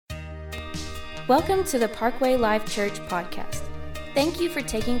Welcome to the Parkway Life Church podcast. Thank you for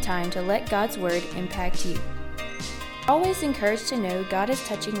taking time to let God's Word impact you. Always encouraged to know God is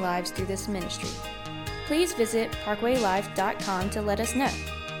touching lives through this ministry. Please visit parkwaylife.com to let us know.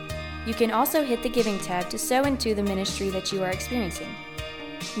 You can also hit the giving tab to sow into the ministry that you are experiencing.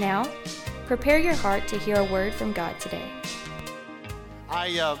 Now, prepare your heart to hear a word from God today.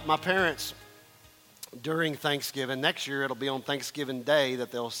 My parents, during Thanksgiving, next year it'll be on Thanksgiving Day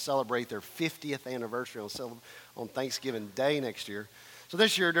that they'll celebrate their 50th anniversary on Thanksgiving Day next year. So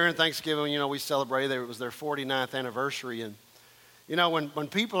this year during Thanksgiving, we celebrated, it was their 49th anniversary. And, when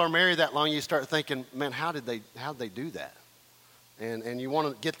people are married that long, you start thinking, man, how'd they do that? And you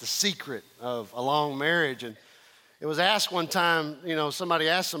want to get the secret of a long marriage. And it was asked one time, somebody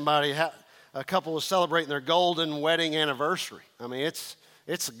asked somebody how a couple was celebrating their golden wedding anniversary. I mean,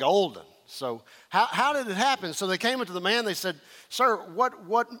 it's golden. So how did it happen? So they came into the man, they said, sir, what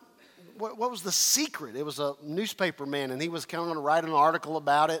was the secret? It was a newspaper man, and he was going to write an article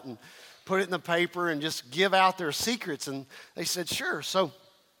about it and put it in the paper and just give out their secrets. And they said, sure. So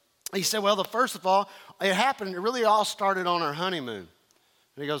he said, well, first of all, it really all started on our honeymoon.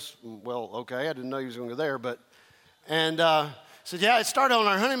 And he goes, well, okay, I didn't know he was going to go there. Said, yeah, it started on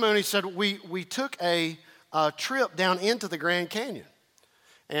our honeymoon. He said, we took a trip down into the Grand Canyon.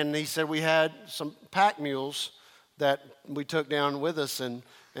 And he said we had some pack mules that we took down with us, and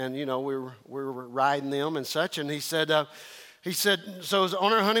we were riding them and such. And he said, so it was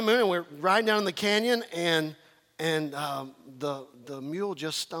on our honeymoon, and we're riding down in the canyon, and the mule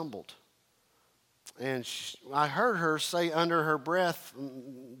just stumbled. And I heard her say under her breath,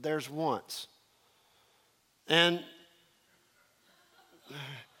 "There's once." And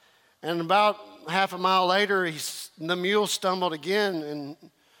about half a mile later, the mule stumbled again, and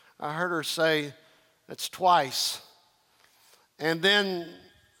I heard her say, "It's twice." And then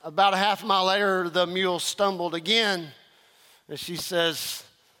about a half a mile later, the mule stumbled again, and she says,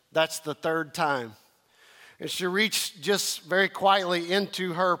 "That's the third time." And she reached just very quietly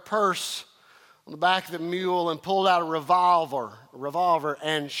into her purse on the back of the mule and pulled out a revolver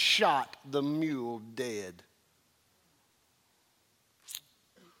and shot the mule dead.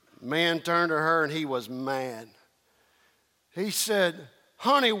 The man turned to her, and he was mad. He said,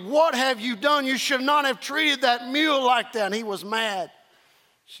 "Honey, what have you done? You should not have treated that mule like that." And he was mad.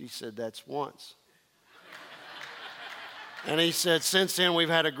 She said, "That's once." And he said, "Since then, we've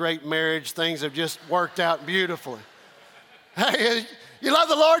had a great marriage. Things have just worked out beautifully." Hey, you love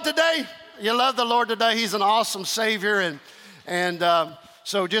the Lord today? You love the Lord today? He's an awesome Savior.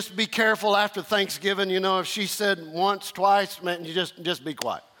 So just be careful after Thanksgiving. If she said once, twice, man, you just be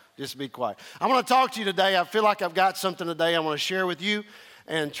quiet. Just be quiet. I want to talk to you today. I feel like I've got something today I want to share with you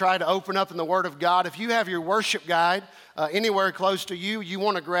and try to open up in the Word of God. If you have your worship guide anywhere close to you, you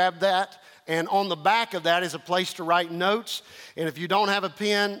want to grab that. And on the back of that is a place to write notes. And if you don't have a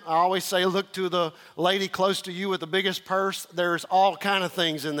pen, I always say look to the lady close to you with the biggest purse. There's all kind of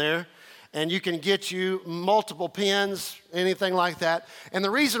things in there. And you can get you multiple pens, anything like that. And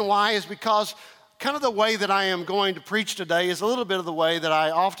the reason why is because kind of the way that I am going to preach today is a little bit of the way that I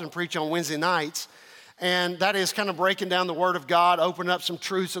often preach on Wednesday nights. And that is kind of breaking down the Word of God, opening up some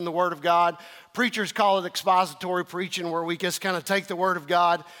truths in the Word of God. Preachers call it expository preaching, where we just kind of take the Word of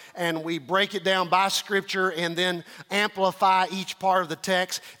God and we break it down by Scripture and then amplify each part of the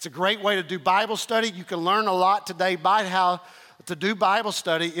text. It's a great way to do Bible study. You can learn a lot today by how to do Bible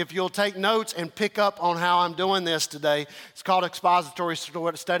study if you'll take notes and pick up on how I'm doing this today. It's called expository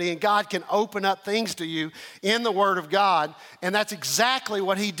study, and God can open up things to you in the Word of God, and that's exactly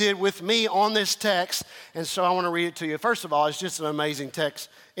what He did with me on this text, and so I want to read it to you. First of all, it's just an amazing text.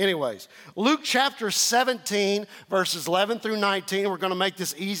 Anyways, Luke chapter 17, verses 11 through 19. We're going to make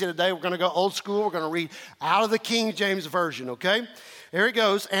this easy today. We're going to go old school. We're going to read out of the King James Version, okay? Here it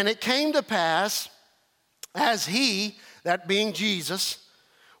goes. "And it came to pass, as he," that being Jesus,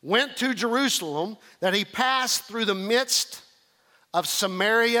 "went to Jerusalem, that he passed through the midst of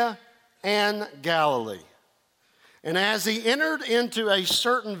Samaria and Galilee. And as he entered into a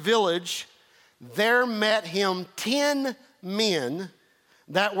certain village, there met him 10 men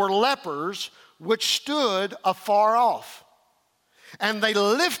that were lepers, which stood afar off. And they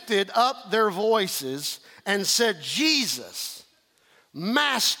lifted up their voices and said, 'Jesus,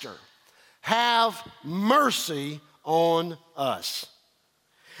 Master, have mercy on us.'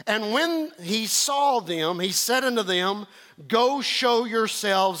 And when he saw them, he said unto them, 'Go show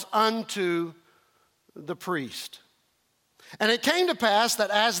yourselves unto the priest.' And it came to pass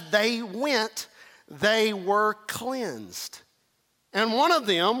that as they went, they were cleansed. And one of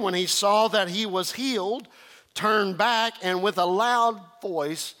them, when he saw that he was healed, turned back and with a loud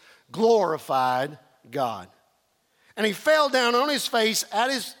voice glorified God. And he fell down on his face at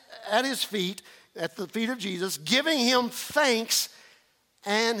his feet, at the feet of Jesus, giving him thanks,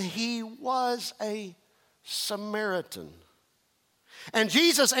 and he was a Samaritan. And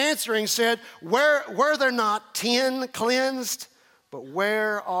Jesus answering said, were there not 10 cleansed? But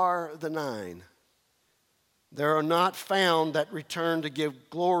where are the 9? There are not found that return to give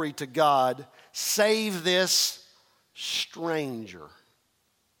glory to God, save this stranger.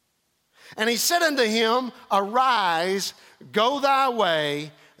 And he said unto him, arise, go thy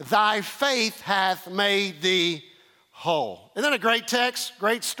way, thy faith hath made thee whole. Isn't that a great text?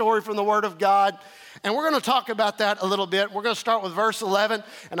 Great story from the Word of God. And we're going to talk about that a little bit. We're going to start with verse 11,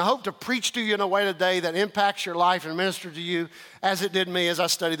 and I hope to preach to you in a way today that impacts your life and minister to you as it did me as I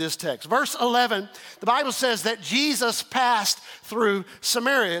studied this text. Verse 11, the Bible says that Jesus passed through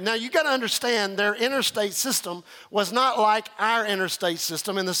Samaria. Now, you got to understand their interstate system was not like our interstate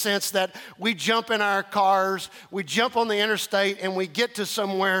system in the sense that we jump in our cars, we jump on the interstate, and we get to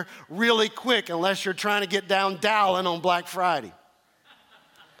somewhere really quick unless you're trying to get down Dowling on Black Friday.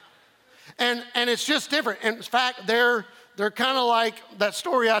 And it's just different. In fact, they're kind of like that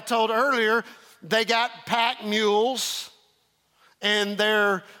story I told earlier. They got pack mules, and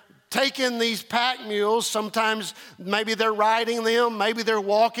they're taking these pack mules. Sometimes maybe they're riding them, maybe they're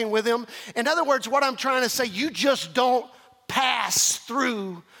walking with them. In other words, what I'm trying to say, you just don't pass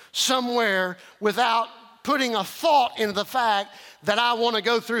through somewhere without putting a thought into the fact that I want to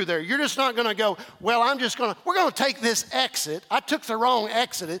go through there. You're just not going to go, well, we're going to take this exit. I took the wrong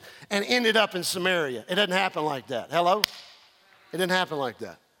exit and ended up in Samaria. It doesn't happen like that. Hello? It didn't happen like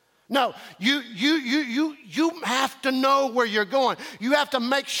that. No, you have to know where you're going. You have to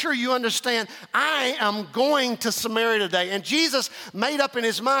make sure you understand, I am going to Samaria today. And Jesus made up in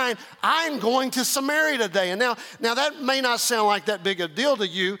his mind, I'm going to Samaria today. And now that may not sound like that big a deal to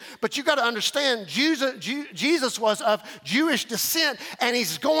you, but you got to understand, Jesus was of Jewish descent, and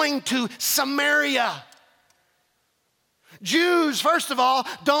he's going to Samaria. Jews, first of all,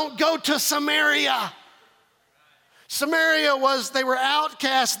 don't go to Samaria. Samaria they were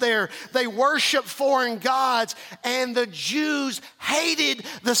outcasts there. They worshiped foreign gods, and the Jews hated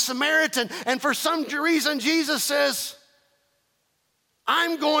the Samaritan. And for some reason, Jesus says,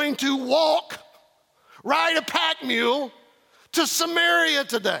 I'm going to ride a pack mule to Samaria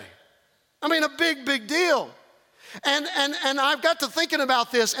today. I mean, a big, big deal. And I've got to thinking about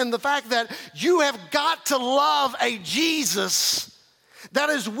this and the fact that you have got to love a Jesus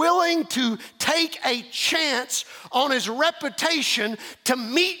that is willing to take a chance on his reputation to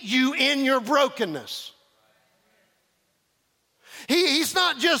meet you in your brokenness. He's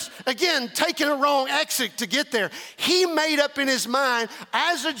not just, again, taking a wrong exit to get there. He made up in his mind,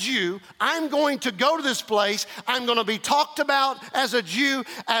 as a Jew, I'm going to go to this place. I'm going to be talked about as a Jew,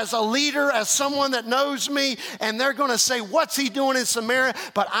 as a leader, as someone that knows me, and they're going to say, what's he doing in Samaria?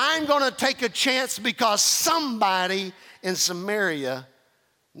 But I'm going to take a chance because somebody in Samaria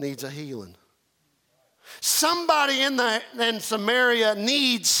needs a healing. Somebody in Samaria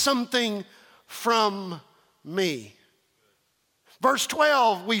needs something from me. Verse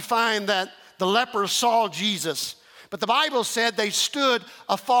 12, we find that the lepers saw Jesus, but the Bible said they stood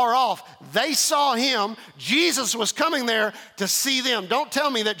afar off. They saw him. Jesus was coming there to see them. Don't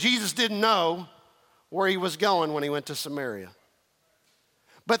tell me that Jesus didn't know where he was going when he went to Samaria.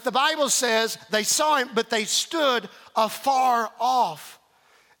 But the Bible says they saw him, but they stood afar off.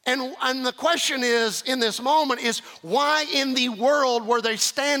 And the question is, in this moment, is why in the world were they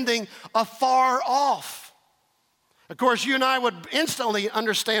standing afar off? Of course, you and I would instantly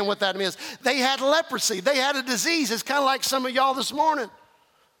understand what that means. They had leprosy. They had a disease. It's kind of like some of y'all this morning.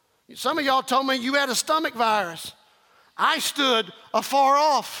 Some of y'all told me you had a stomach virus. I stood afar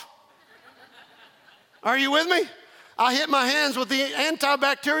off. Are you with me? I hit my hands with the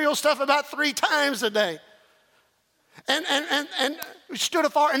antibacterial stuff about 3 times a day. And stood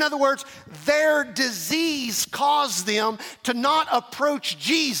afar. In other words, their disease caused them to not approach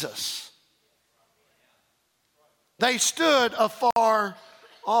Jesus. They stood afar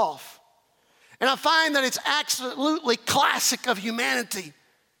off. And I find that it's absolutely classic of humanity.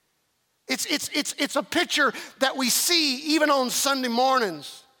 It's a picture that we see even on Sunday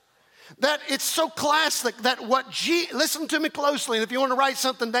mornings. That it's so classic that listen to me closely, and if you want to write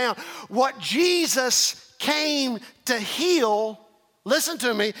something down, what Jesus came to heal, listen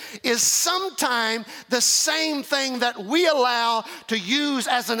to me, is sometimes the same thing that we allow to use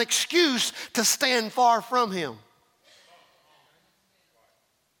as an excuse to stand far from him.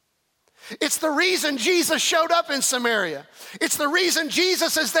 It's the reason Jesus showed up in Samaria. It's the reason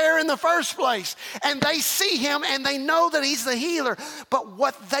Jesus is there in the first place. And they see him and they know that he's the healer. But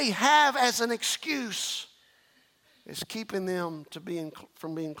what they have as an excuse is keeping them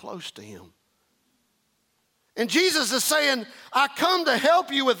from being close to him. And Jesus is saying, I come to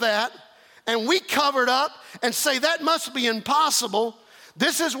help you with that. And we cover it up and say that must be impossible.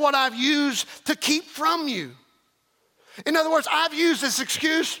 This is what I've used to keep from you. In other words, I've used this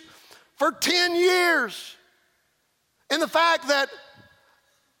excuse for 10 years. And the fact that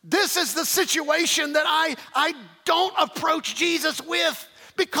this is the situation that I don't approach Jesus with,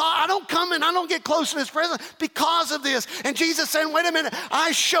 because I don't come and I don't get close to his presence because of this. And Jesus saying, wait a minute,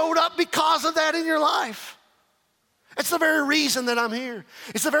 I showed up because of that in your life. It's the very reason that I'm here.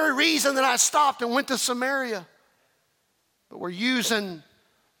 It's the very reason that I stopped and went to Samaria. But we're using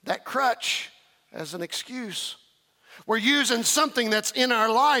that crutch as an excuse. We're using something that's in our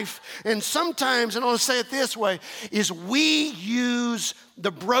life. And sometimes, and I want to say it this way, is we use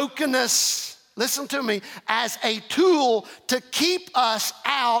the brokenness, listen to me, as a tool to keep us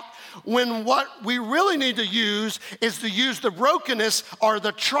out, when what we really need to use is to use the brokenness or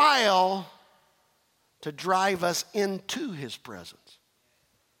the trial to drive us into his presence.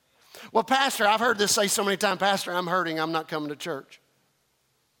 Well, Pastor, I've heard this say so many times, Pastor, I'm hurting, I'm not coming to church.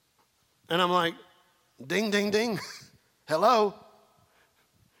 And I'm like, ding, ding, ding. Hello?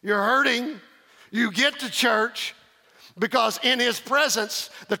 You're hurting. You get to church because in his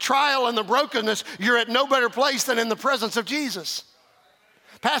presence, the trial and the brokenness, you're at no better place than in the presence of Jesus.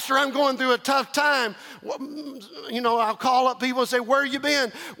 Pastor, I'm going through a tough time. You know, I'll call up people and say, where you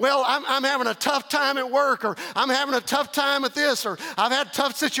been? Well, I'm having a tough time at work, or I'm having a tough time at this, or I've had a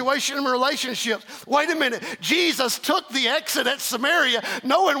tough situation in relationships. Wait a minute. Jesus took the exit at Samaria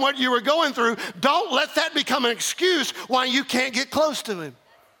knowing what you were going through. Don't let that become an excuse why you can't get close to him.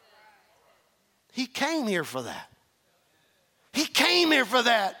 He came here for that. He came here for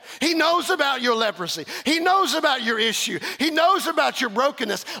that. He knows about your leprosy. He knows about your issue. He knows about your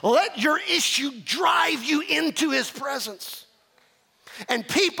brokenness. Let your issue drive you into his presence. And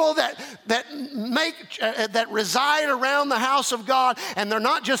people that reside around the house of God, and they're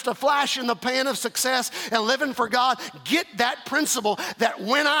not just a flash in the pan of success and living for God, get that principle that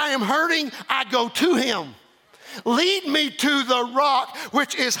when I am hurting, I go to him. Lead me to the rock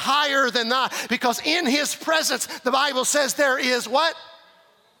which is higher than I. Because in his presence, the Bible says there is what?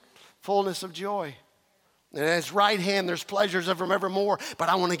 Fullness of joy. And at his right hand, there's pleasures of forevermore. But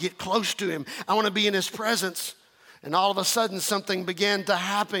I want to get close to him. I want to be in his presence. And all of a sudden, something began to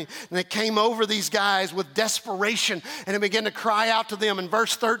happen. And it came over these guys with desperation. And it began to cry out to them. In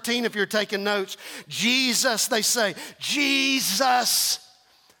verse 13, if you're taking notes, Jesus, they say, Jesus,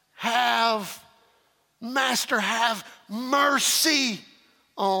 Master, have mercy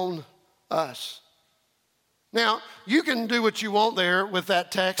on us. Now, you can do what you want there with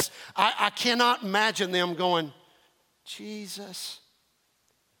that text. I cannot imagine them going, Jesus,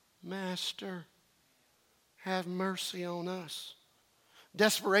 Master, have mercy on us.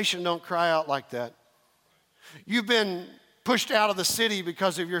 Desperation don't cry out like that. You've been pushed out of the city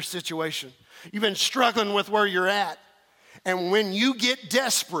because of your situation. You've been struggling with where you're at. And when you get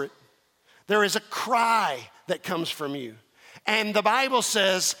desperate, there is a cry that comes from you. And the Bible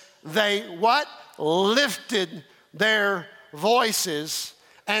says they what? Lifted their voices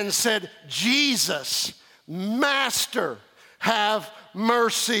and said, Jesus, Master, have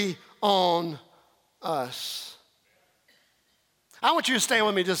mercy on us. I want you to stand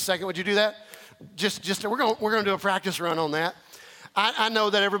with me just a second. Would you do that? We're going to do a practice run on that. I know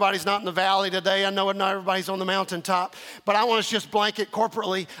that everybody's not in the valley today. I know not everybody's on the mountaintop. But I want us just blanket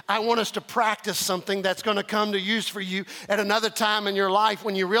corporately. I want us to practice something that's going to come to use for you at another time in your life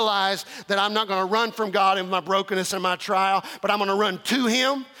when you realize that I'm not going to run from God in my brokenness and my trial, but I'm going to run to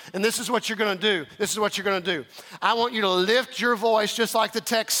him. And this is what you're going to do. This is what you're going to do. I want you to lift your voice just like the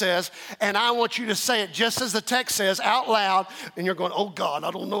text says, and I want you to say it just as the text says out loud. And you're going, oh God,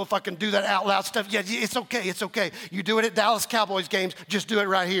 I don't know if I can do that out loud stuff. Yeah, it's okay, it's okay. You do it at Dallas Cowboys games, just do it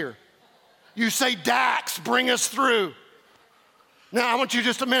right here. You say, Dax, bring us through. Now, I want you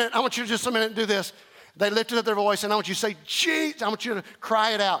just a minute to do this. They lifted up their voice, and I want you to say, Jesus. I want you to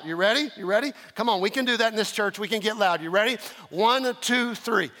cry it out. You ready? You ready? Come on, we can do that in this church. We can get loud. You ready? 1, 2,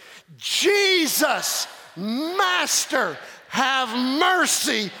 3. Jesus, Master, have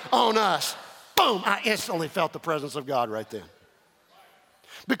mercy on us. Boom, I instantly felt the presence of God right then.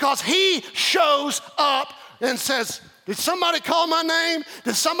 Because he shows up and says, did somebody call my name?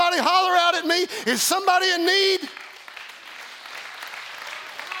 Did somebody holler out at me? Is somebody in need?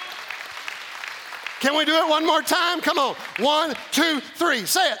 Can we do it one more time? Come on. 1, 2, 3.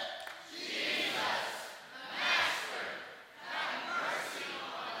 Say it.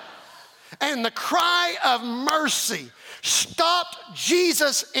 And the cry of mercy stopped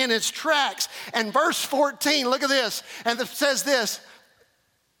Jesus in his tracks. And verse 14, look at this, and it says this,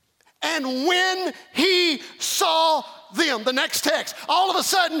 and when he saw them, the next text, all of a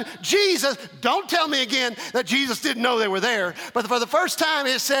sudden Jesus, don't tell me again that Jesus didn't know they were there, but for the first time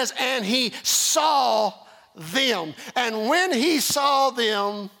it says, and he saw them. And when he saw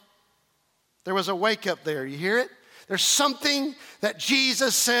them, there was a wake up there. You hear it? There's something that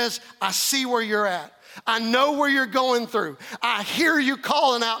Jesus says, I see where you're at. I know where you're going through. I hear you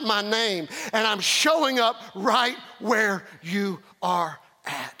calling out my name, and I'm showing up right where you are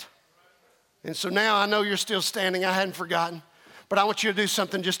at. And so now I know you're still standing. I hadn't forgotten. But I want you to do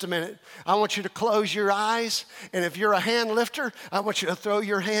something just a minute. I want you to close your eyes. And if you're a hand lifter, I want you to throw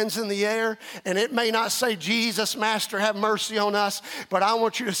your hands in the air. And it may not say, Jesus, Master, have mercy on us. But I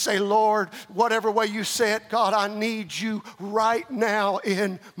want you to say, Lord, whatever way you say it, God, I need you right now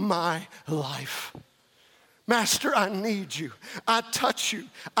in my life. Master, I need you. I touch you.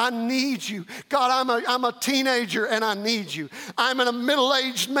 I need you. God, I'm a teenager and I need you. I'm a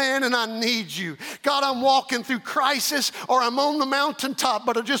middle-aged man and I need you. God, I'm walking through crisis or I'm on the mountaintop,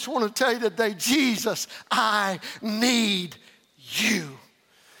 but I just want to tell you today, Jesus, I need you.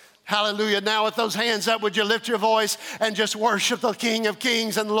 Hallelujah. Now with those hands up, would you lift your voice and just worship the King of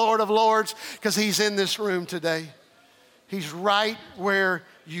Kings and Lord of Lords, because he's in this room today. He's right where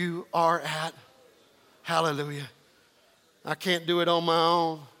you are at. Hallelujah. I can't do it on my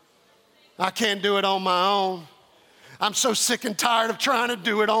own. I can't do it on my own. I'm so sick and tired of trying to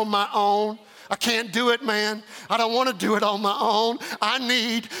do it on my own. I can't do it, man. I don't want to do it on my own. I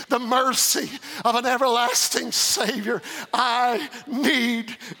need the mercy of an everlasting Savior. I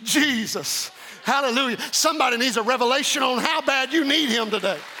need Jesus. Hallelujah. Somebody needs a revelation on how bad you need him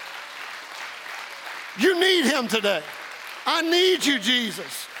today. You need him today. I need you,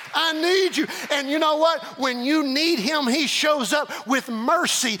 Jesus. I need you. And you know what? When you need him, he shows up with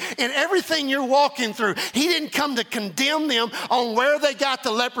mercy in everything you're walking through. He didn't come to condemn them on where they got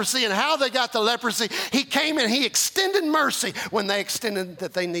the leprosy and how they got the leprosy. He came and he extended mercy when they extended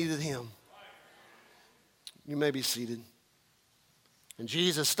that they needed him. You may be seated. And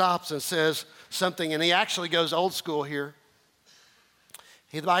Jesus stops and says something, and he actually goes old school here.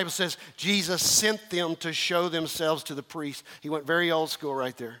 The Bible says Jesus sent them to show themselves to the priest. He went very old school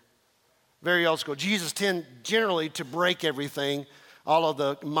right there. Very old school. Jesus tend generally to break everything, all of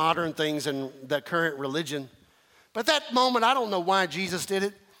the modern things and the current religion. But at that moment, I don't know why Jesus did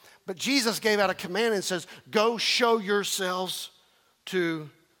it, but Jesus gave out a command and says, go show yourselves to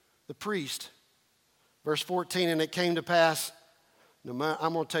the priest. Verse 14, and it came to pass, I'm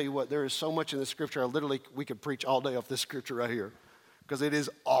going to tell you what, there is so much in this scripture, we could preach all day off this scripture right here, because it is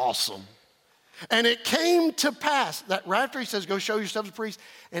awesome. And it came to pass, that right after he says, go show yourselves to the priest,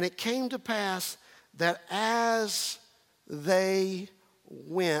 and it came to pass that as they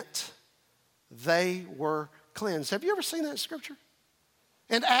went, they were cleansed. Have you ever seen that in scripture?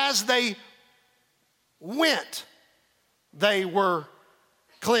 And as they went, they were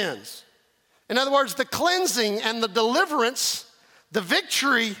cleansed. In other words, the cleansing and the deliverance, the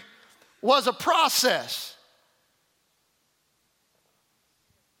victory was a process.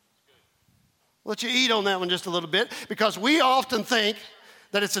 I'll let you eat on that one just a little bit, because we often think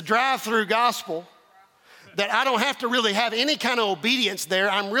that it's a drive-through gospel, that I don't have to really have any kind of obedience there.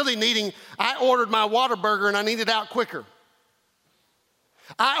 I ordered my Whataburger and I need it out quicker.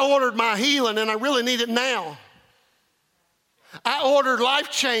 I ordered my healing and I really need it now. I ordered life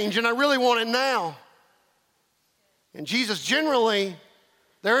change and I really want it now. And Jesus generally,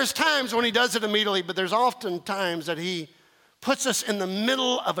 there is times when he does it immediately, but there's often times that he puts us in the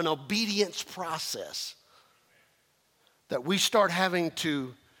middle of an obedience process that we start having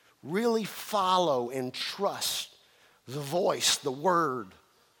to really follow and trust the voice, the word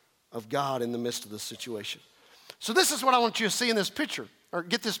of God in the midst of the situation. So this is what I want you to see in this picture, or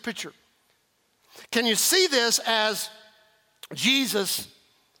get this picture. Can you see this as Jesus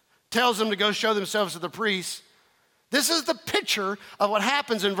tells them to go show themselves to the priests? This is the picture of what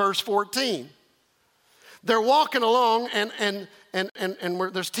happens in verse 14. They're walking along, and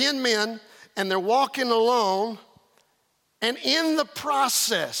there's 10 men, and they're walking along, and in the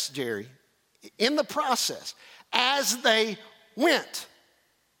process, Jerry, as they went,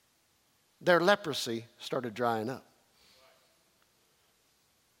 their leprosy started drying up.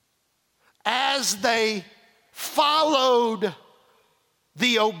 As they followed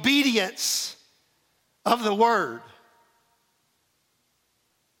the obedience of the word,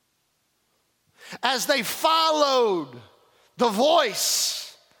 as they followed the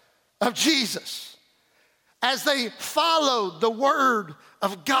voice of Jesus, as they followed the word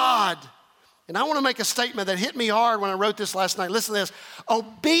of God, And I want to make a statement that hit me hard when I wrote this last night. Listen to this.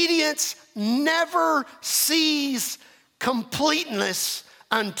 Obedience never sees completeness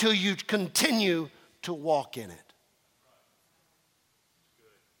until you continue to walk in it.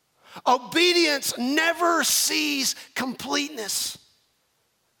 Obedience never sees completeness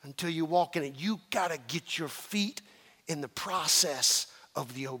until you walk in it. You got to get your feet in the process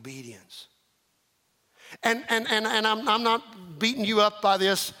of the obedience. And I'm not beating you up by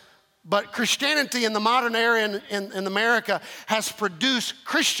this, but Christianity in the modern era in America has produced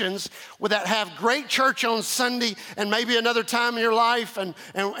Christians that have great church on Sunday and maybe another time in your life and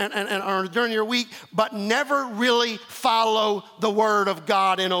or during your week, but never really follow the Word of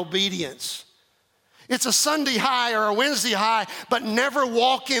God in obedience. It's a Sunday high or a Wednesday high, but never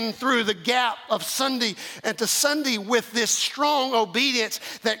walking through the gap of Sunday and to Sunday with this strong obedience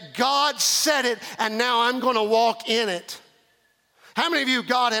that God said it and now I'm going to walk in it. How many of you,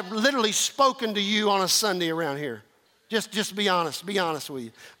 God, have literally spoken to you on a Sunday around here? Just be honest with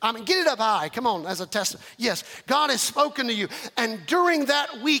you. I mean, get it up high. Come on, as a testament. Yes, God has spoken to you. And during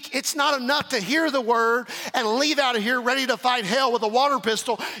that week, it's not enough to hear the word and leave out of here ready to fight hell with a water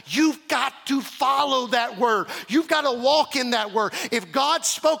pistol. You've got to follow that word. You've got to walk in that word. If God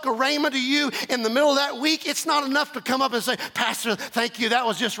spoke a rhema to you in the middle of that week, it's not enough to come up and say, Pastor, thank you. That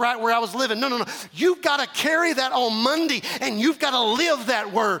was just right where I was living. No. You've got to carry that on Monday, and you've got to live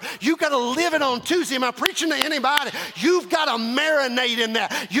that word. You've got to live it on Tuesday. Am I preaching to anybody? You've got to marinate in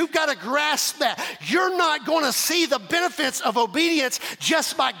that. You've got to grasp that. You're not going to see the benefits of obedience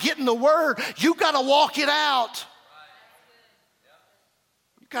just by getting the word. You've got to walk it out.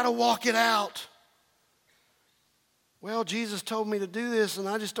 You've got to walk it out. Well, Jesus told me to do this, and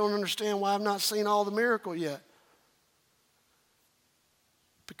I just don't understand why I've not seen all the miracle yet.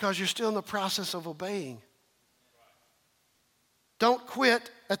 Because you're still in the process of obeying. Don't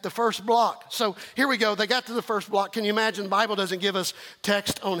quit at the first block. So here we go. They got to the first block. Can you imagine? The Bible doesn't give us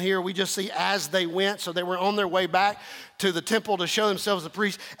text on here. We just see as they went. So they were on their way back to the temple to show themselves the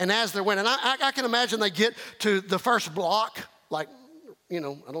priests. And as they went, and I can imagine they get to the first block, like, I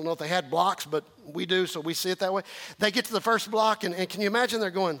don't know if they had blocks, but we do, so we see it that way. They get to the first block, and can you imagine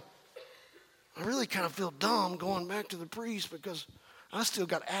they're going, I really kind of feel dumb going back to the priest because I still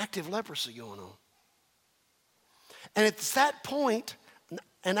got active leprosy going on. And it's that point,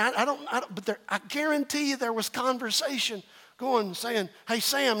 and I guarantee you there was conversation going, saying, hey,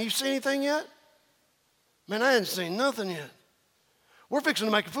 Sam, you see anything yet? Man, I hadn't seen nothing yet. We're fixing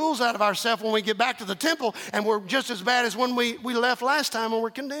to make fools out of ourselves when we get back to the temple, and we're just as bad as when we left last time when we're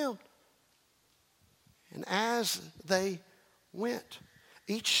condemned. And as they went,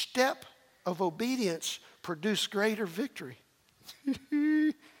 each step of obedience produced greater victory.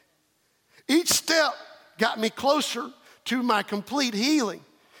 Each step got me closer to my complete healing.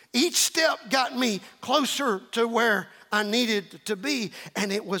 Each step got me closer to where I needed to be.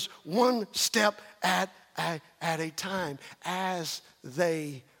 And it was one step at a time. As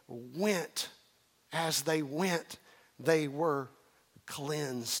they went, they were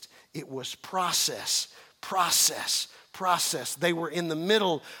cleansed. It was process. They were in the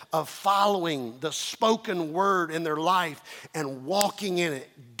middle of following the spoken word in their life and walking in it.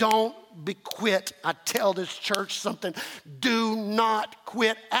 Don't be quit. I tell this church something. Do not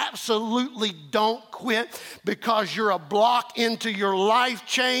quit. Absolutely don't quit because you're a block into your life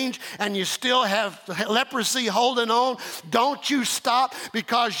change and you still have leprosy holding on. Don't you stop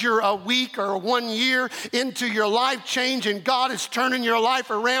because you're a week or 1 year into your life change and God is turning your life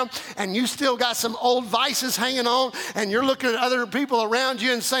around and you still got some old vices hanging on and you're looking at other people around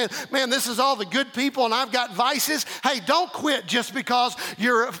you and saying, man, this is all the good people and I've got vices. Hey, don't quit just because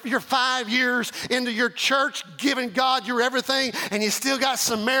you're 5 years into your church giving God your everything and you still got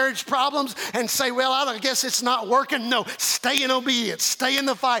some marriage problems and say, well, I guess it's not working. No, stay in obedience, stay in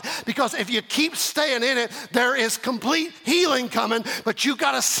the fight, because if you keep staying in it, there is complete healing coming, but you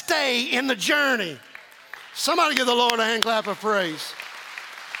got to stay in the journey. Somebody give the Lord a hand clap of praise.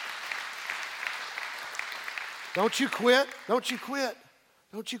 Don't you quit. Don't you quit.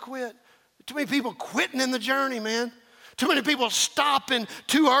 Don't you quit. Too many people quitting in the journey, man. Too many people stopping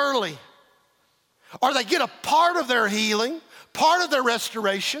too early. Or they get a part of their healing, part of their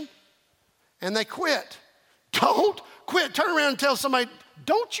restoration, and they quit. Don't quit. Turn around and tell somebody,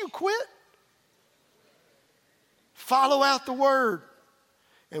 don't you quit. Follow out the word.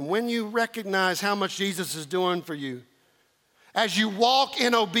 And when you recognize how much Jesus is doing for you, as you walk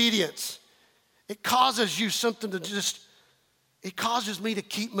in obedience, it causes you something to it causes me to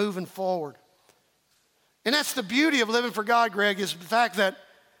keep moving forward. And that's the beauty of living for God, Greg, is the fact that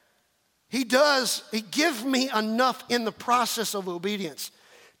He gives me enough in the process of obedience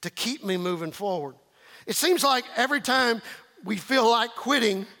to keep me moving forward. It seems like every time we feel like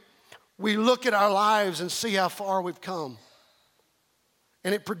quitting, we look at our lives and see how far we've come.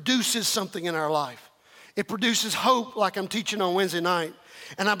 And it produces something in our life. It produces hope, like I'm teaching on Wednesday night.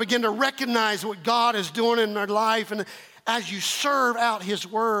 And I begin to recognize what God is doing in our life. And as you serve out His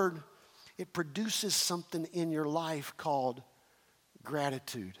word, it produces something in your life called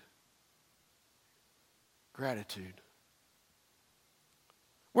gratitude. Gratitude.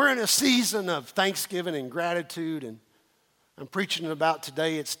 We're in a season of thanksgiving and gratitude, and I'm preaching about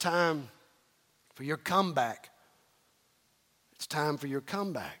today. It's time for your comeback. It's time for your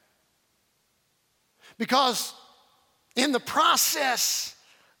comeback. Because in the process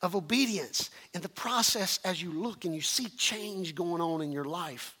of obedience, in the process as you look and you see change going on in your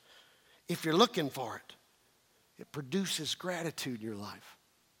life, if you're looking for it, it produces gratitude in your life.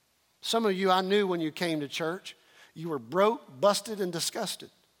 Some of you, I knew when you came to church, you were broke, busted, and disgusted.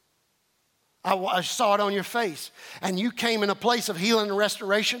 I saw it on your face. And you came in a place of healing and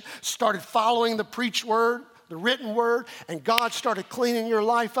restoration, started following the preached word, the written word, and God started cleaning your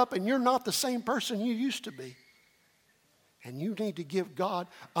life up, and you're not the same person you used to be. And you need to give God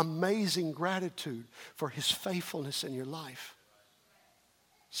amazing gratitude for His faithfulness in your life.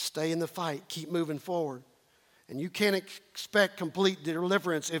 Stay in the fight. Keep moving forward. And you can't expect complete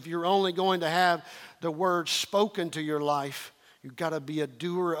deliverance if you're only going to have the word spoken to your life. You've got to be a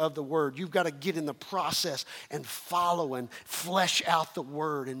doer of the word. You've got to get in the process and follow and flesh out the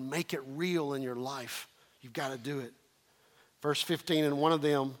word and make it real in your life. You've got to do it. Verse 15, and one of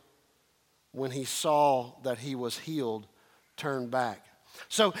them, when he saw that he was healed, turned back.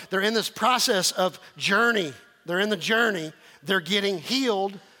 So they're in this process of journey. They're in the journey. They're getting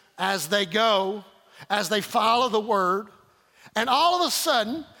healed as they go, as they follow the word. And all of a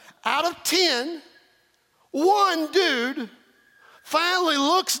sudden, out of 10, one dude finally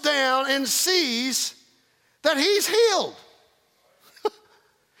looks down and sees that he's healed.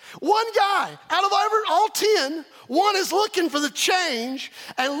 One guy, out of all 10, one is looking for the change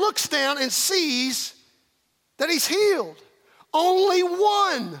and looks down and sees that he's healed. Only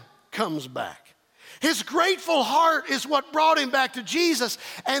one comes back. His grateful heart is what brought him back to Jesus.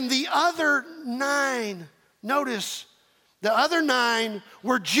 And the other 9, notice, the other 9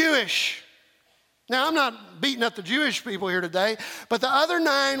 were Jewish. Now, I'm not beating up the Jewish people here today, but the other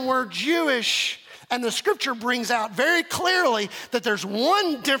 9 were Jewish. And the scripture brings out very clearly that there's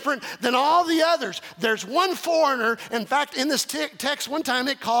one different than all the others. There's one foreigner. In fact, in this text, one time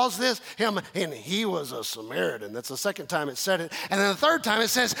it calls him, and he was a Samaritan. That's the second time it said it. And then the third time it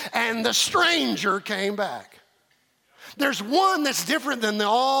says, and the stranger came back. There's one that's different than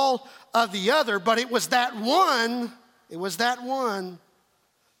all of the other, but it was that one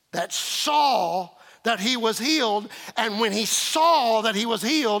that saw that he was healed, and when he saw that he was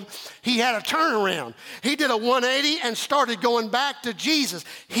healed, he had a turnaround. He did a 180 and started going back to Jesus.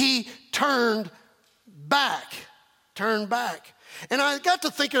 He turned back. And I got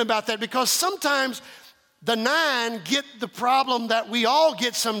to thinking about that because sometimes the 9 get the problem that we all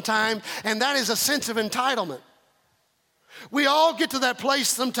get sometimes, and that is a sense of entitlement. We all get to that place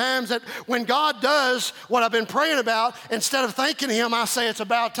sometimes that when God does what I've been praying about, instead of thanking Him, I say it's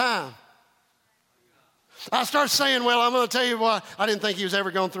about time. I start saying, well, I'm going to tell you what, I didn't think He was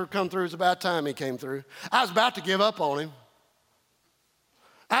ever going to come through. It's about time He came through. I was about to give up on Him.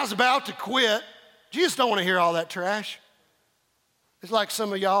 I was about to quit. You just don't want to hear all that trash. It's like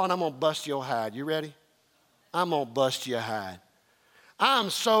some of y'all, and I'm going to bust your hide. You ready? I'm going to bust your hide. I'm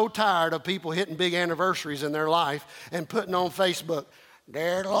so tired of people hitting big anniversaries in their life and putting on Facebook,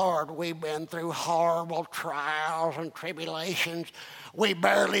 dear Lord, we've been through horrible trials and tribulations. We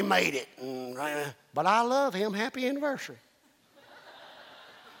barely made it. But I love him. Happy anniversary.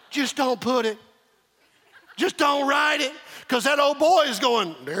 Just don't put it. Just don't write it. Because that old boy is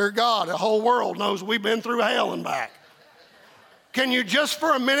going, dear God, the whole world knows we've been through hell and back. Can you just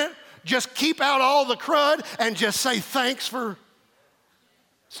for a minute just keep out all the crud and just say thanks for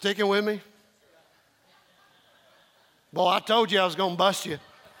sticking with me? Boy, I told you I was going to bust you.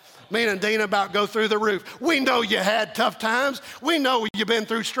 Me and Dina about go through the roof. We know you had tough times. We know you've been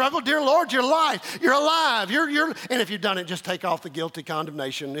through struggle. Dear Lord, you're alive. You're alive. And if you've done it, just take off the guilty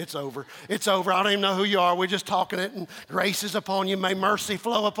condemnation. It's over. It's over. I don't even know who you are. We're just talking it, and grace is upon you. May mercy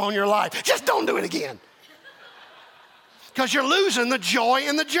flow upon your life. Just don't do it again. Because you're losing the joy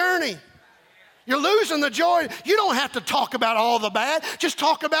in the journey. You're losing the joy. You don't have to talk about all the bad. Just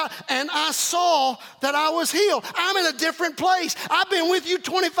talk about, and I saw that I was healed. I'm in a different place. I've been with you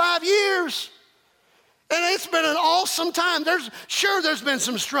 25 years. And it's been an awesome time. There's been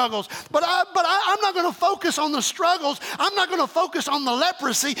some struggles, but I'm not going to focus on the struggles. I'm not going to focus on the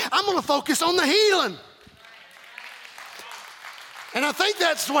leprosy. I'm going to focus on the healing. And I think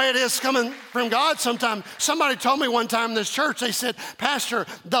that's the way it is coming from God sometimes. Somebody told me one time in this church, they said, Pastor,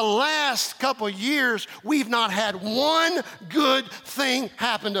 the last couple of years, we've not had one good thing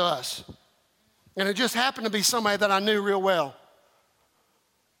happen to us. And it just happened to be somebody that I knew real well.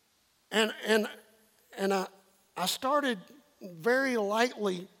 And I started very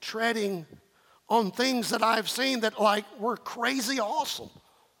lightly treading on things that I've seen that like were crazy awesome.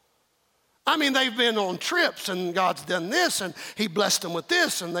 I mean, they've been on trips and God's done this and he blessed them with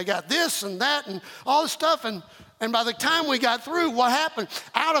this and they got this and that and all this stuff. And by the time we got through, what happened?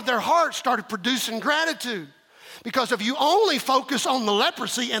 Out of their hearts started producing gratitude. Because if you only focus on the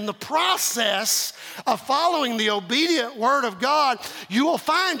leprosy and the process of following the obedient word of God, you will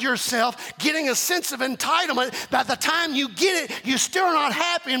find yourself getting a sense of entitlement. By the time you get it, you're still not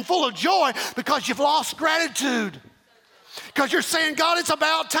happy and full of joy because you've lost gratitude. Because you're saying, God, it's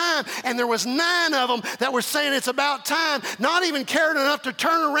about time. And there was 9 of them that were saying it's about time, not even caring enough to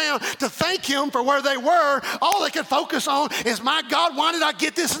turn around to thank him for where they were. All they could focus on is, my God, why did I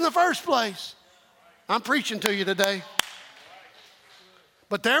get this in the first place? I'm preaching to you today.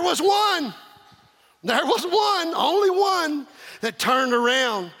 But there was one, only one, that turned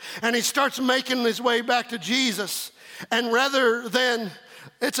around and he starts making his way back to Jesus. And rather than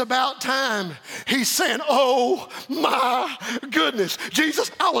it's about time, he's saying, oh my goodness, Jesus,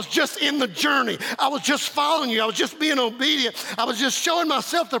 I was just in the journey. I was just following you. I was just being obedient. I was just showing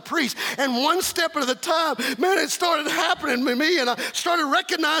myself the priest. And one step at a time, man, it started happening to me. And I started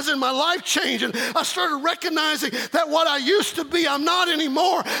recognizing my life changing. I started recognizing that what I used to be, I'm not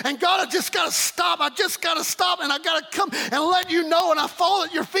anymore. And God, I just got to stop. I just got to stop. And I got to come and let you know. And I fall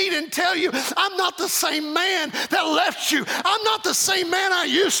at your feet and tell you, I'm not the same man that left you. I'm not the same man I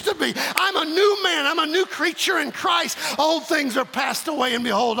used to be. I'm a new man. I'm a new creature in Christ. Old things are passed away, and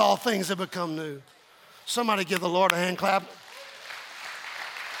behold, all things have become new. Somebody give the Lord a hand clap.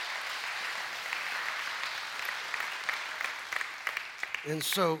 And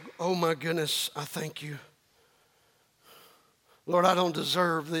so, oh my goodness, I thank you. Lord, I don't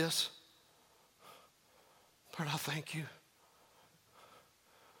deserve this. Lord, I thank you.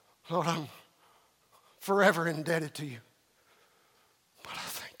 Lord, I'm forever indebted to you. But I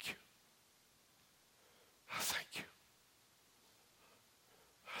thank you. I thank you.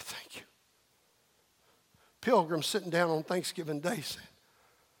 I thank you. Pilgrim sitting down on Thanksgiving Day said,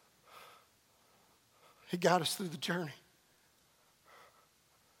 he got us through the journey.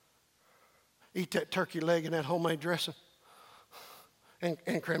 Eat that turkey leg and that homemade dressing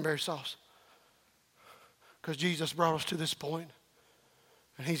and cranberry sauce. Because Jesus brought us to this point,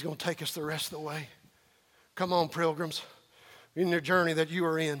 and he's going to take us the rest of the way. Come on, pilgrims. In your journey that you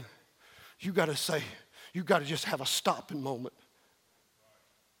are in, you got to just have a stopping moment.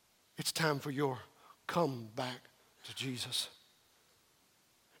 It's time for your come back to Jesus.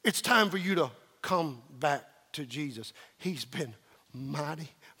 It's time for you to come back to Jesus. He's been mighty,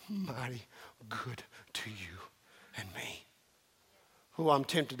 mighty good to you and me. Oh, I'm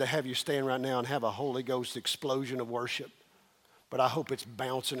tempted to have you stand right now and have a Holy Ghost explosion of worship. But I hope it's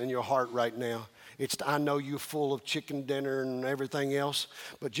bouncing in your heart right now. I know you're full of chicken dinner and everything else,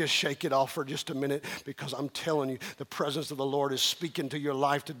 but just shake it off for just a minute, because I'm telling you, the presence of the Lord is speaking to your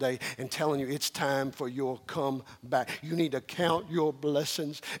life today and telling you it's time for your come back. You need to count your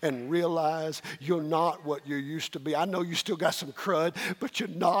blessings and realize you're not what you used to be. I know you still got some crud, but you're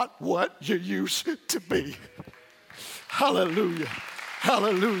not what you used to be. Hallelujah,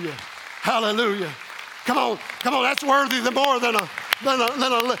 hallelujah, hallelujah. Come on, that's worthy the more than a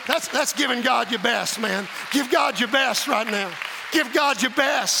that's giving God your best, man. Give God your best right now. Give God your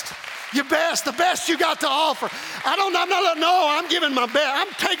best. Your best, the best you got to offer. I'm giving my best.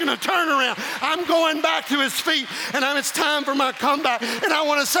 I'm taking a turnaround. I'm going back to his feet, and it's time for my comeback. And I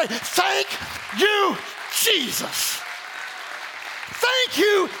want to say, thank you, Jesus. Thank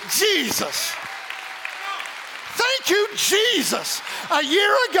you, Jesus. Thank you, Jesus. A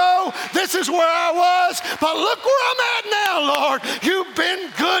year ago, this is where I was, but look where I'm at now, Lord. You've been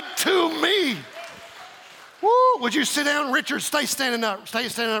good to me. Woo, would you sit down, Richard? Stay standing up. Stay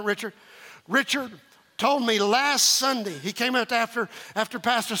standing up, Richard. Richard told me last Sunday, he came out after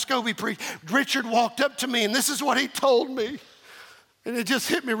Pastor Scobie preached. Richard walked up to me, and this is what he told me. And it just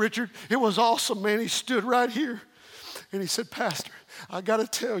hit me, Richard. It was awesome, man. He stood right here, and he said, Pastor, I got to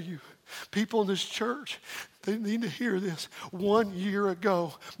tell you, people in this church, they need to hear this. 1 year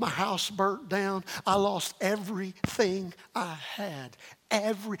ago, my house burnt down. I lost everything I had.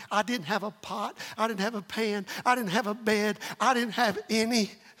 I didn't have a pot. I didn't have a pan. I didn't have a bed. I didn't have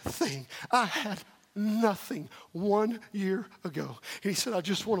anything. I had nothing 1 year ago. And he said, I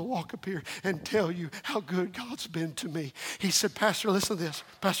just want to walk up here and tell you how good God's been to me. He said, Pastor, listen to this.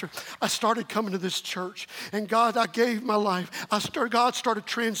 Pastor, I started coming to this church, and God, I gave my life. God started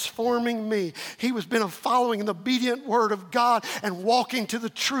transforming me. He was been following an obedient word of God and walking to the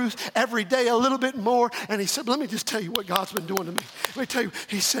truth every day a little bit more. And he said, let me just tell you what God's been doing to me. Let me tell you,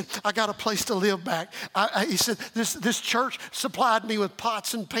 he said, I got a place to live back. He said, this church supplied me with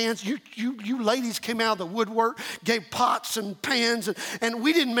pots and pans. You ladies came out of the woodwork, gave pots and pans, and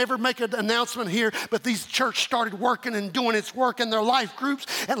we didn't ever make an announcement here, but these church started working and doing its work in their life groups,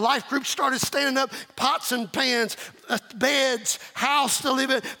 and life groups started standing up, pots and pans, beds, house to live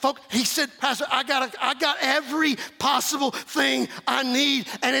in. Folks, he said, Pastor, I got every possible thing I need,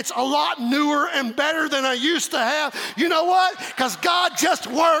 and it's a lot newer and better than I used to have. You know what? Because God just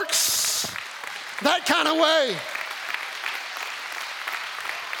works that kind of way.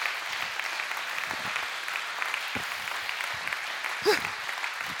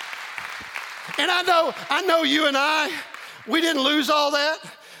 And I know you and we didn't lose all that.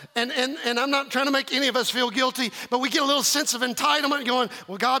 And I'm not trying to make any of us feel guilty, but we get a little sense of entitlement going,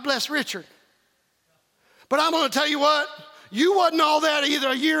 well, God bless Richard. But I'm going to tell you what, you wasn't all that either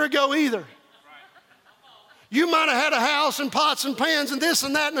a year ago either. You might have had a house and pots and pans and this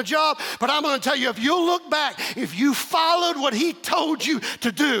and that and a job, but I'm going to tell you, if you'll look back, if you followed what he told you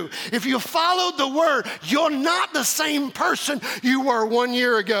to do, if you followed the word, you're not the same person you were 1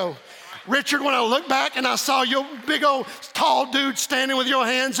 year ago. Richard, when I looked back and I saw your big old tall dude standing with your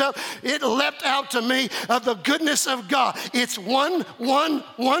hands up, it leapt out to me of the goodness of God. It's one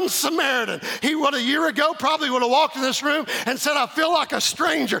Samaritan. He would a year ago probably would have walked in this room and said, I feel like a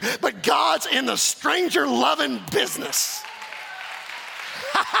stranger, but God's in the stranger loving business.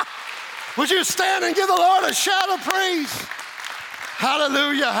 Would you stand and give the Lord a shout of praise?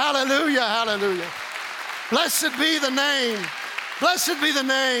 Hallelujah, hallelujah, hallelujah. Blessed be the name. Blessed be the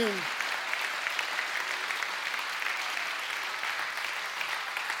name.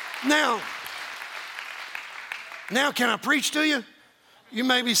 Now, can I preach to you? You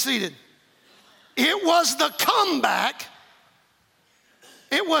may be seated. It was the comeback.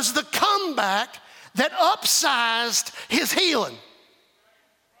 It was the comeback that upsized his healing.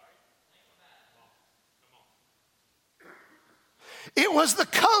 It was the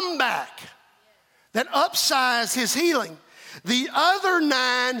comeback that upsized his healing. The other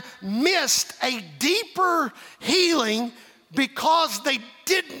 9 missed a deeper healing because they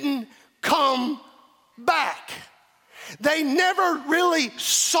didn't come back. They never really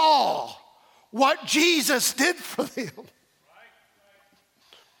saw what Jesus did for them.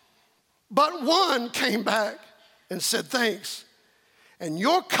 But one came back and said thanks. And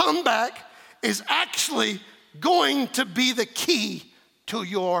your comeback is actually going to be the key to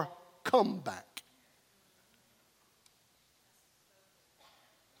your comeback.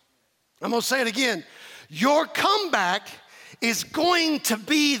 I'm going to say it again. Your comeback is going to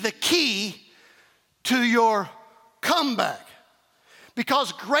be the key to your comeback.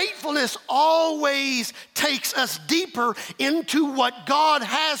 Because gratefulness always takes us deeper into what God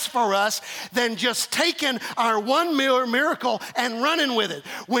has for us than just taking our one miracle and running with it.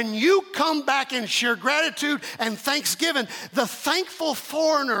 When you come back and share gratitude and thanksgiving, the thankful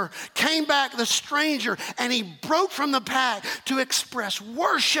foreigner came back, the stranger, and he broke from the pack to express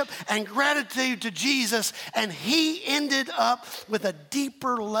worship and gratitude to Jesus, and he ended up with a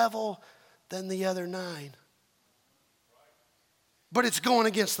deeper level than the other 9. But it's going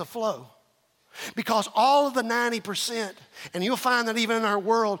against the flow. Because all of the 90%, and you'll find that even in our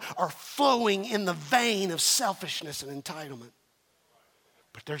world, are flowing in the vein of selfishness and entitlement.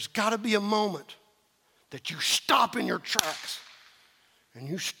 But there's got to be a moment that you stop in your tracks and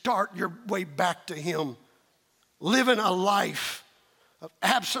you start your way back to Him, living a life of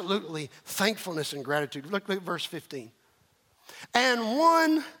absolutely thankfulness and gratitude. Look at verse 15. And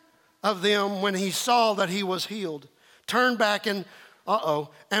one of them, when he saw that he was healed, turned back and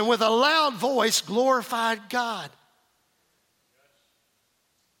with a loud voice glorified God.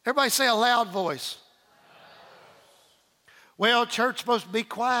 Everybody say a loud voice. Well, church supposed to be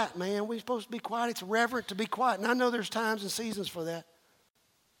quiet, man. We're supposed to be quiet. It's reverent to be quiet. And I know there's times and seasons for that.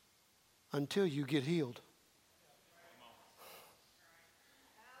 Until you get healed.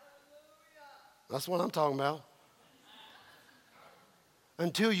 That's what I'm talking about.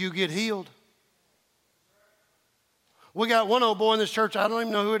 Until you get healed. We got one old boy in this church, I don't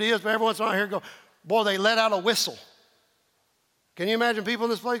even know who it is, but every once in a while I hear go, boy, they let out a whistle. Can you imagine people in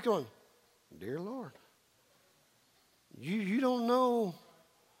this place going, dear Lord, you don't know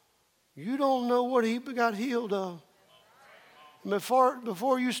You don't know what he got healed of.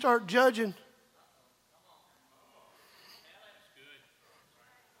 Before you start judging,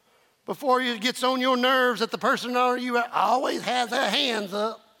 before it gets on your nerves that the person under you always has their hands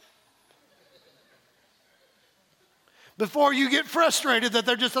up, before you get frustrated that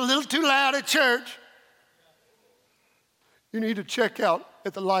they're just a little too loud at church, you need to check out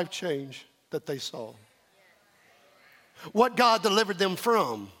at the life change that they saw. What God delivered them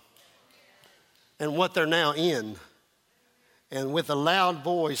from and what they're now in. And with a loud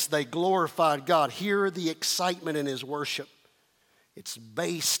voice, they glorified God. Hear the excitement in his worship. It's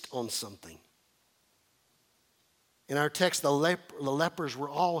based on something. In our text, the lepers were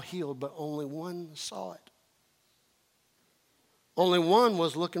all healed, but only one saw it. Only one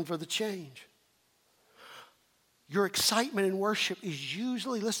was looking for the change. Your excitement in worship is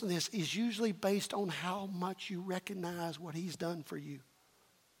usually, listen to this, is usually based on how much you recognize what he's done for you.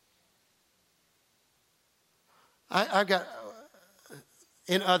 I've got,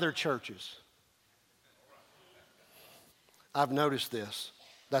 in other churches, I've noticed this.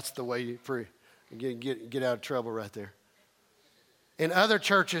 That's the way you get out of trouble right there. In other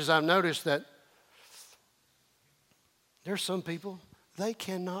churches, I've noticed that there's some people, they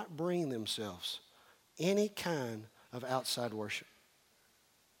cannot bring themselves any kind of outside worship.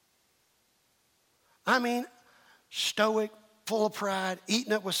 I mean, stoic, full of pride,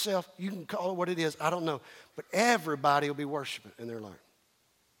 eating up with self. You can call it what it is. I don't know. But everybody will be worshiping in their life.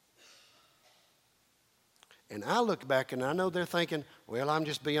 And I look back and I know they're thinking, well, I'm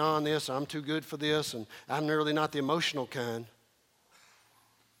just beyond this. I'm too good for this. And I'm really not the emotional kind.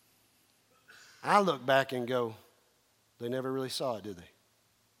 I look back and go, they never really saw it, did they?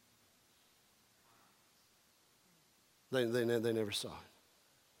 They never saw it.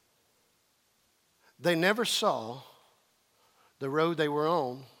 They never saw the road they were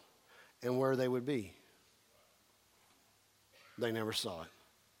on and where they would be. They never saw it.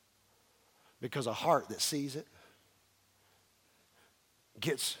 Because a heart that sees it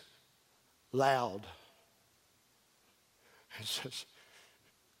gets loud and says,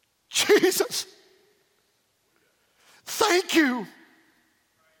 Jesus, thank you.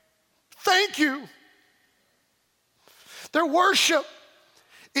 Thank you. Their worship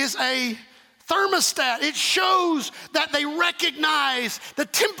is a thermostat. It shows that they recognize the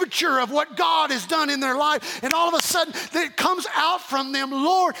temperature of what God has done in their life. And all of a sudden, it comes out from them,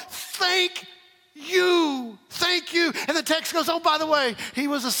 Lord, thank you. Thank you. And the text goes, oh, by the way, he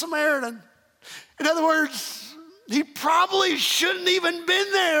was a Samaritan. In other words, he probably shouldn't even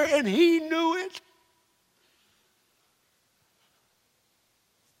been there, and he knew it.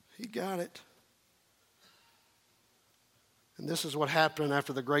 He got it. And this is what happened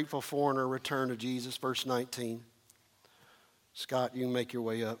after the grateful foreigner returned to Jesus. Verse 19. Scott, you can make your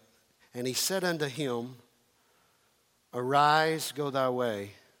way up. And he said unto him, arise, go thy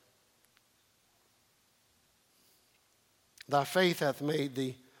way. Thy faith hath made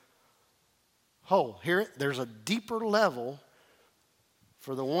thee whole. Here, there's a deeper level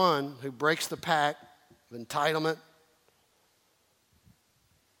for the one who breaks the pact of entitlement.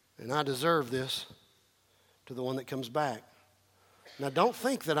 And I deserve this, to the one that comes back. Now, don't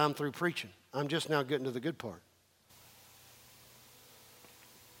think that I'm through preaching. I'm just now getting to the good part.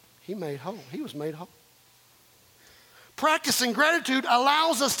 He made whole. He was made whole. Practicing gratitude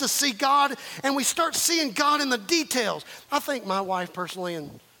allows us to see God, and we start seeing God in the details. I think my wife personally,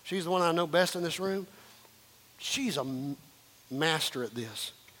 and she's the one I know best in this room, she's a master at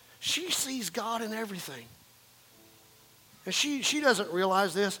this. She sees God in everything. And she doesn't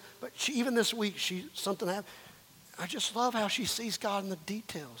realize this, but even this week, something happened. I just love how she sees God in the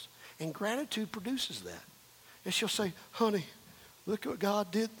details. And gratitude produces that. And she'll say, honey, look what God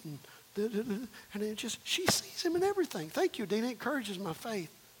did. And she sees him in everything. Thank you, Dina. It encourages my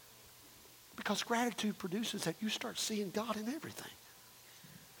faith. Because gratitude produces that you start seeing God in everything.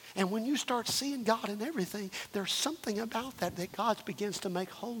 And when you start seeing God in everything, there's something about that God begins to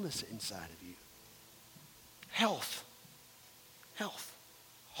make wholeness inside of you. Health,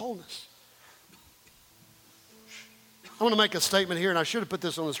 wholeness. I want to make a statement here, and I should have put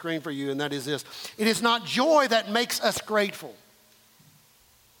this on the screen for you, and that is this. It is not joy that makes us grateful.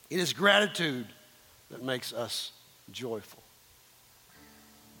 It is gratitude that makes us joyful.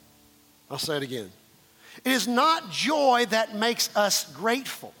 I'll say it again. It is not joy that makes us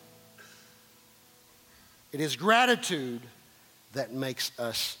grateful. It is gratitude that makes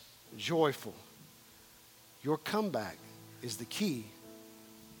us joyful. Your comeback is the key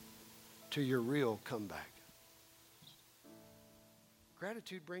to your real comeback.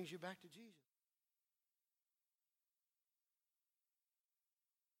 Gratitude brings you back to Jesus.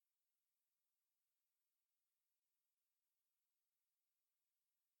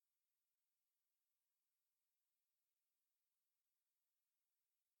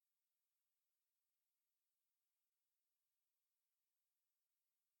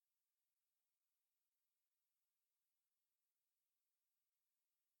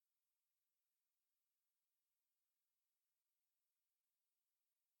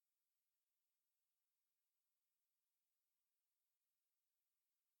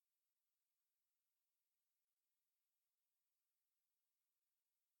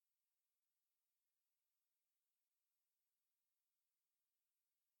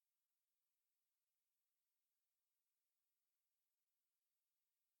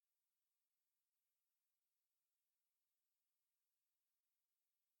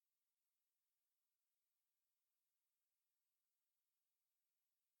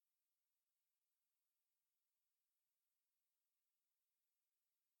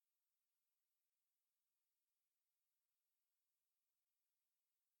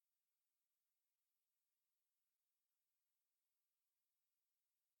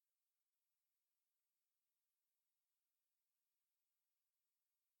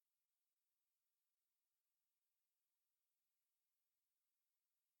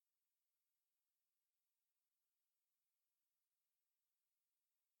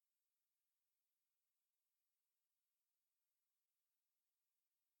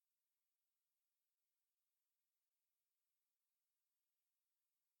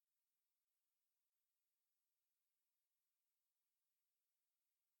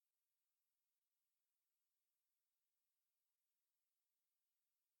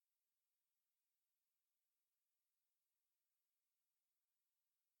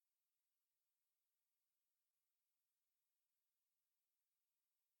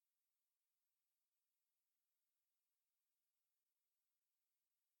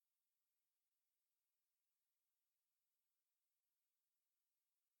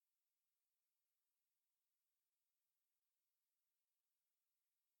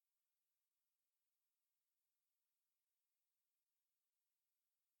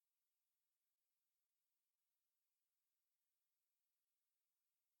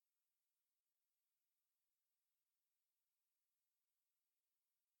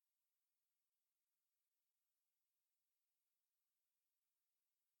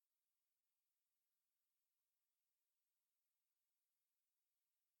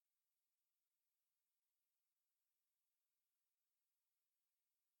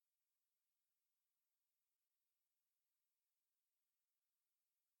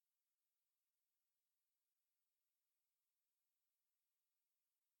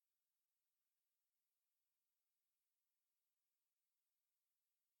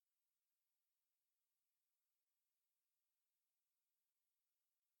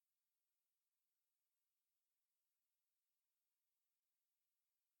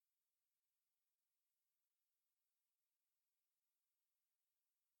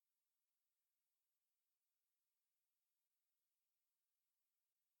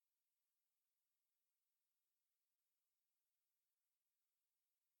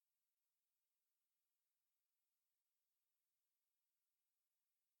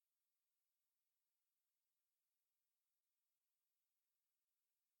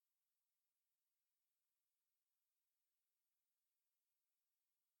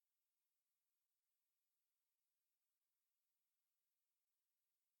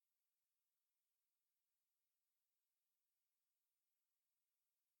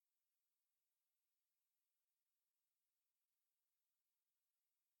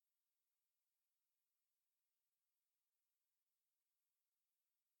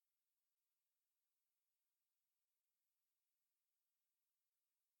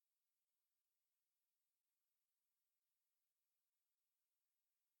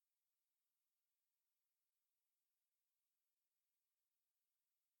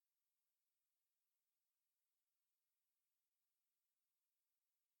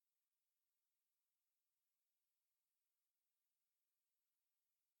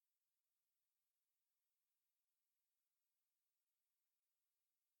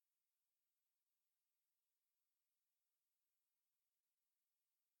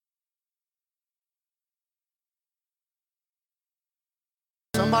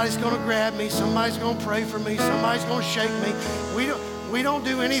 somebody's going to grab me, somebody's going to pray for me, somebody's going to shake me. We don't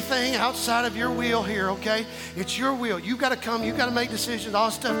do anything outside of your will here, okay? It's your will. You got to come. You got to make decisions, all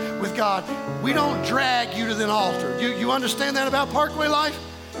stuff with God. We don't drag you to the altar. You understand that about Parkway Life?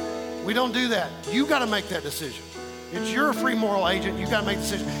 We don't do that. You got to make that decision. It's your free moral agent. You got to make the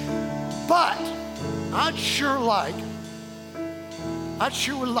decision. But I'd sure would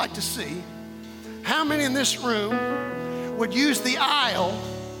like to see how many in this room would use the aisle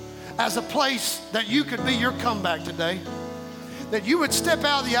as a place that you could be your comeback today. That you would step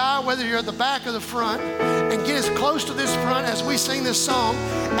out of the aisle, whether you're at the back or the front, and get as close to this front as we sing this song.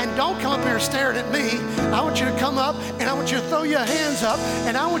 And don't come up here staring at me. I want you to come up, and I want you to throw your hands up,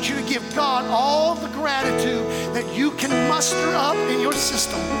 and I want you to give God all the gratitude that you can muster up in your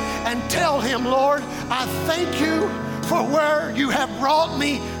system and tell Him, Lord, I thank you for where you have brought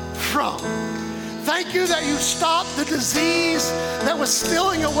me from. Thank you that you stopped the disease that was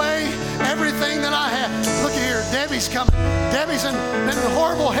stealing away everything that I had. Look here, Debbie's coming. Debbie's been in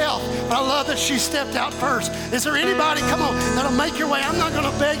horrible health, but I love that she stepped out first. Is there anybody, come on, that'll make your way? I'm not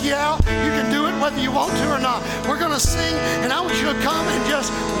going to beg you out. You can do it whether you want to or not. We're going to sing, and I want you to come and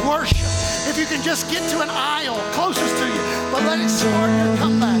just worship. If you can just get to an aisle closest to you, but let it start your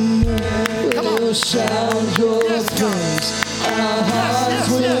comeback. Come on. We'll shout your praise. Our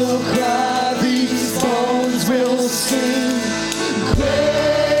hearts will cry. These bones will sing.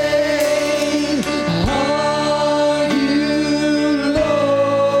 Great are you,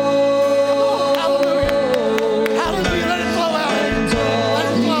 Lord. Hallelujah. Hallelujah. Let it flow out. Let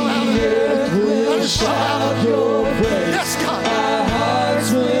it flow out. Let it flow out.